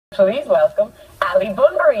Please welcome Ali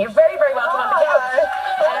Bunbury. You're very, very welcome on the couch.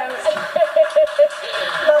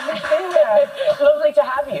 Lovely to be here. Lovely to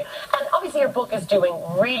have you. And obviously your book is doing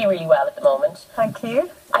really, really well at the moment. Thank you.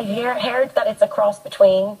 I heard that it's a cross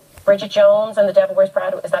between Bridget Jones and The Devil Wears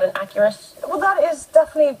Prada. Is that an accurate? Well, that is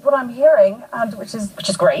definitely what I'm hearing, and which is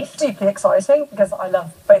great. Deeply exciting because I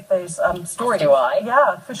love both those stories. Do I?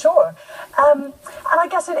 Yeah, for sure. And I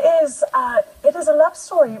guess it is a love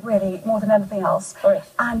story, really, more than anything else. Oh,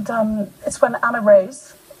 yes. And it's when Anna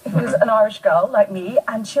Rose, who is an Irish girl like me,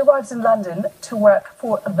 and she arrives in London to work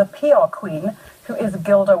for the PR queen, who is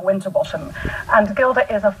Gilda Winterbottom. And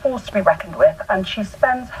Gilda is a force to be reckoned with, and she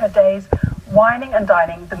spends her days wining and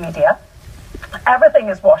dining the media. Everything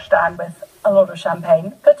is washed down with a lot of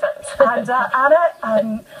champagne. Good times. And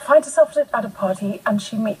Anna finds herself at a party, and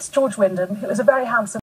she meets George Wyndham, who is a very handsome